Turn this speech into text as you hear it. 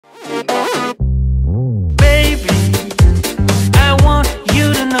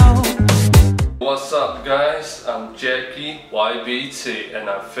YBT and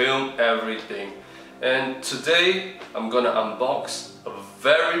I film everything. And today I'm gonna unbox a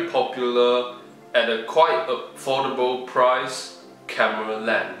very popular at a quite affordable price camera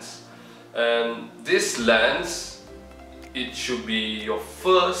lens. And this lens, it should be your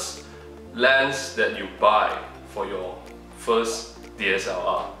first lens that you buy for your first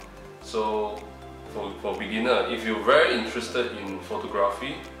DSLR. So for beginner, if you're very interested in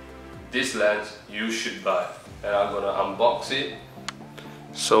photography, this lens you should buy. And I'm gonna unbox it.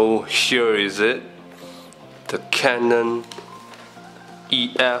 So here is it, the Canon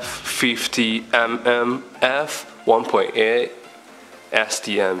EF 50mm f1.8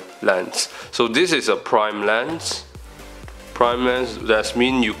 STM lens. So this is a prime lens. Prime lens, that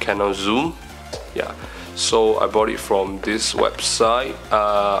means you cannot zoom. Yeah. So I bought it from this website.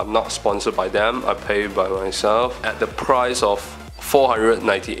 I'm not sponsored by them. I pay by myself at the price of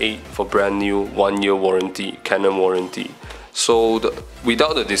 $498 for brand new 1-year warranty, Canon warranty. So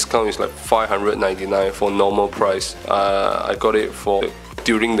without the discount, it's like $599 for normal price. I got it for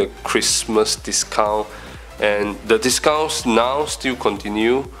during the Christmas discount, and the discounts now still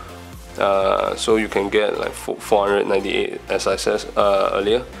continue. So you can get like $498 as I said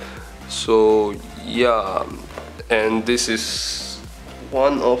earlier. So yeah, and this is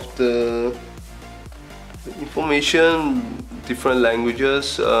one of the information, different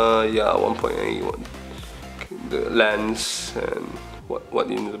languages. Yeah, 1.8, the lens and what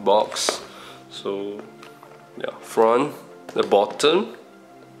in the box. So yeah, front, the bottom,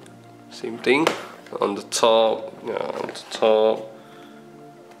 same thing. On the top, yeah, on the top,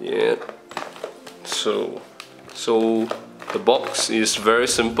 yeah. So the box is very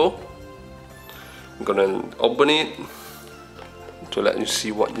simple. I'm gonna open it to let you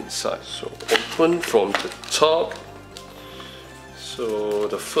see what inside. So open from the top. So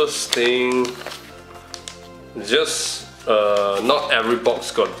the first thing, just not every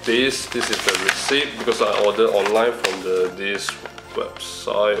box got this. This is the receipt because I ordered online from this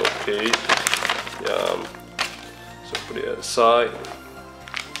website. Okay, yeah. So put it aside.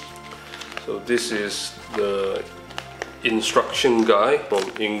 So this is the instruction guide from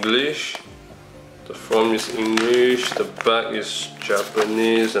English. The front is English, the back is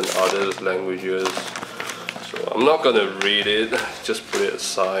Japanese and other languages. So I'm not gonna read it, just put it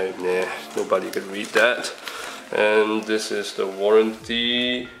aside. Nah, nobody can read that. And this is the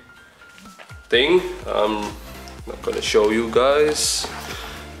warranty thing. I'm not gonna show you guys.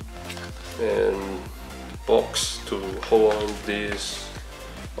 And box to hold on this,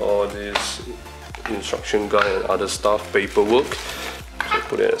 all this instruction guide and other stuff, paperwork. So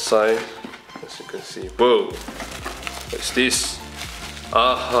put it aside. As you can see, whoa, what's this?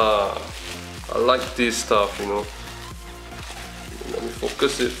 Aha, I like this stuff, you know. Let me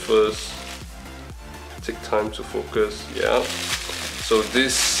focus it first. Take time to focus, yeah. So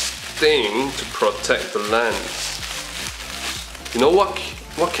this thing to protect the lens. You know what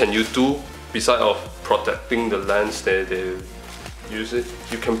can you do besides of protecting the lens that they use it?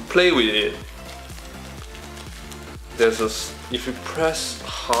 You can play with it. If you press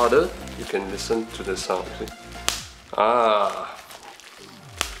harder, you can listen to the sound. See? Ah,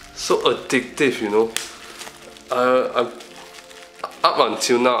 so addictive, you know. Up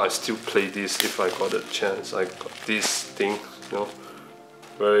until now, I still play this if I got a chance. I got this thing, you know,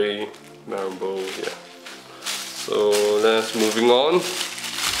 very memorable. Yeah. So let's moving on.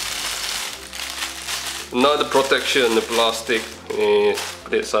 Another protection, the plastic.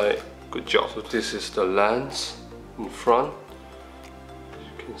 Put it aside. Good job. So this is the lens in front.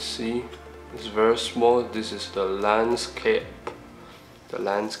 You can see it's very small. This is the lens cap. The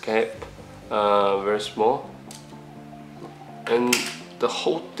lens cap, very small, and the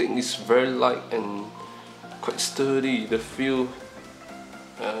whole thing is very light and quite sturdy. The feel,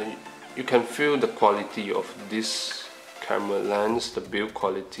 you can feel the quality of this camera lens. The build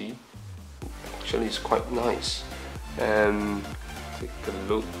quality actually is quite nice. And take a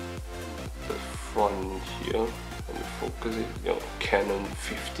look at the front here. Let me focus it. You know, Canon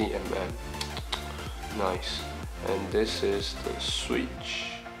 50mm. Nice. And this is the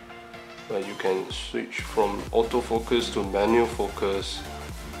switch where you can switch from autofocus to manual focus,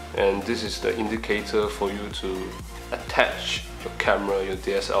 and this is the indicator for you to attach your camera, your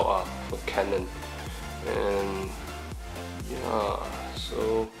DSLR for Canon. And yeah,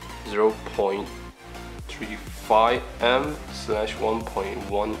 so 0.35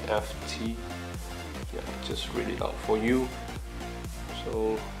 m/1.1 ft. Yeah, just read it out for you.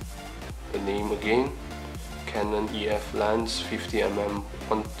 So the name again, Canon EF lens 50mm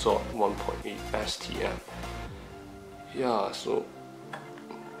 1.8 STM. Yeah, so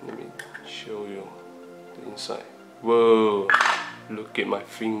let me show you the inside. Whoa, look at my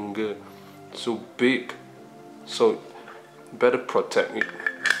finger, so big. So better protect it.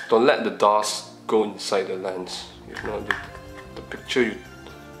 Don't let the dust go inside the lens. If not, the picture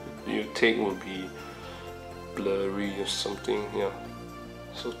you take will be blurry or something. Yeah.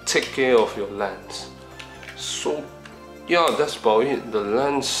 So take care of your lens. So yeah, that's about it. The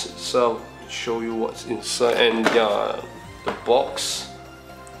lens itself, show you what's inside, and yeah, the box.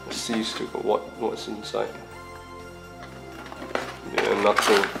 Let's see what's inside. Yeah,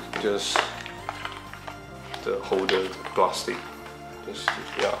 nothing. Just the holder, the plastic. Just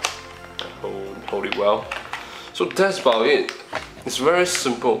yeah, hold it well. So that's about it. It's very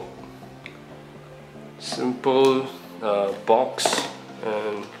simple. Simple box,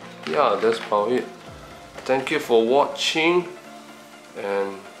 and yeah, that's about it. Thank you for watching,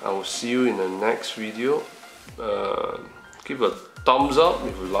 and I will see you in the next video. Give a thumbs up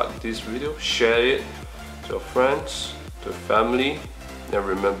if you like this video, share it to your friends, to your family, and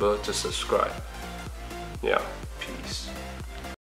remember to subscribe. Yeah, peace.